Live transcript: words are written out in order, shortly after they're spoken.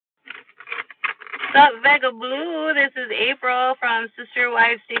What's up, Vega Blue? This is April from Sister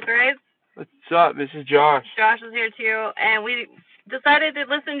Wives Secrets. What's up? This is Josh. Josh is here too, and we decided to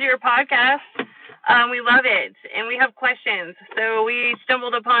listen to your podcast. We love it, and we have questions. So we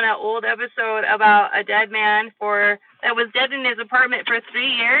stumbled upon an old episode about a dead man that was dead in his apartment for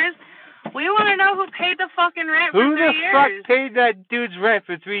 3 years. We want to know who paid the fucking rent for 3 years. Who the fuck paid that dude's rent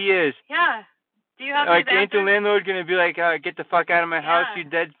for 3 years? Yeah. Do you have ain't the landlord gonna be like, get the fuck out of my house, you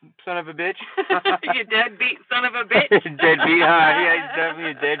dead son of a bitch? You deadbeat son of a bitch. Deadbeat, huh? Yeah, he's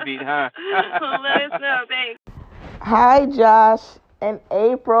definitely a deadbeat, huh? Let us know. Thanks. Hi, Josh and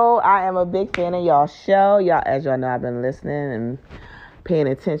April. I am a big fan of y'all's show. As y'all know, I've been listening and paying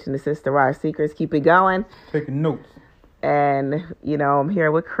attention to Sister Wives Secrets. Keep it going. Taking notes. And, I'm here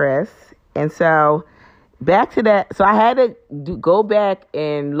with Kris. And so, back to that. So I had to go back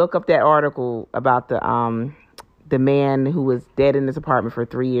and look up that article about the man who was dead in his apartment for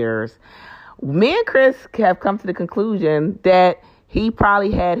 3 years. Me and Kris have come to the conclusion that he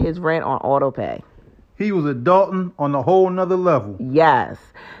probably had his rent on auto pay. He was adulting on a whole nother level. Yes.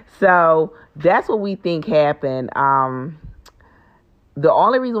 So that's what we think happened. The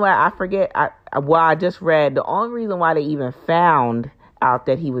only reason why I just read, the only reason why they even found out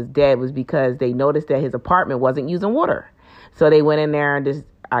that he was dead was because they noticed that his apartment wasn't using water. So they went in there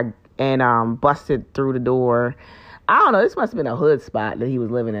and busted through the door. I don't know. This must have been a hood spot that he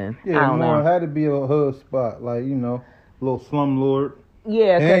was living in. Yeah, I don't know. It had to be a hood spot, like, a little slumlord.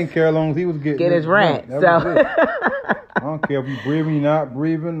 Yeah, he didn't care as long as he was getting his rent. That was it. I don't care if you breathing, not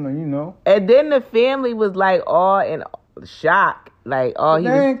breathing, And then the family was like all in shock. Like, y'all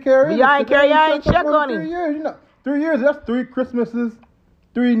ain't care. Y'all ain't care. Y'all ain't check on him. 3 years, 3 years. That's 3 Christmases,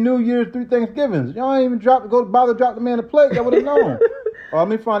 3 New Year's, 3 Thanksgivings. Y'all ain't even bother drop the man a plate. Y'all would have known. Let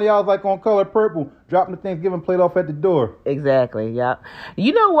me find y'all was like on Color Purple, dropping the Thanksgiving plate off at the door. Exactly. Yeah.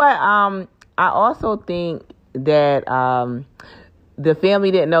 You know what? I also think that the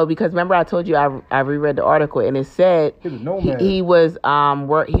family didn't know, because remember I told you I reread the article and it said he would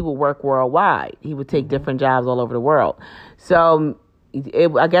work worldwide. He would take different jobs all over the world. So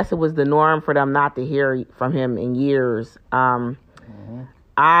I guess it was the norm for them not to hear from him in years.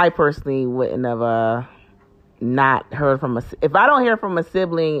 I personally wouldn't have not heard from if I don't hear from a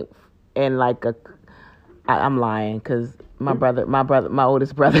sibling and I'm lying, because my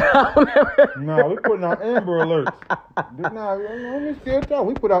oldest brother. No, we putting out Amber Alerts. Let me still talk.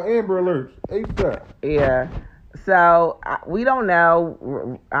 We put out Amber Alerts ASAP. Yeah. So we don't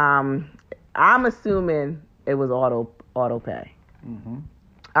know. I'm assuming it was auto pay. Mm-hmm.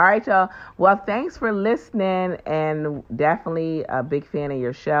 All right, y'all. Well, thanks for listening, and definitely a big fan of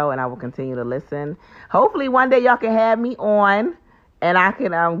your show, and I will continue to listen. Hopefully one day y'all can have me on, and I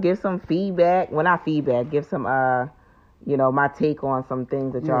can give some feedback. Well, not feedback. Give some my take on some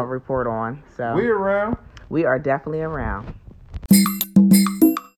things that y'all report on. So we around. We are definitely around.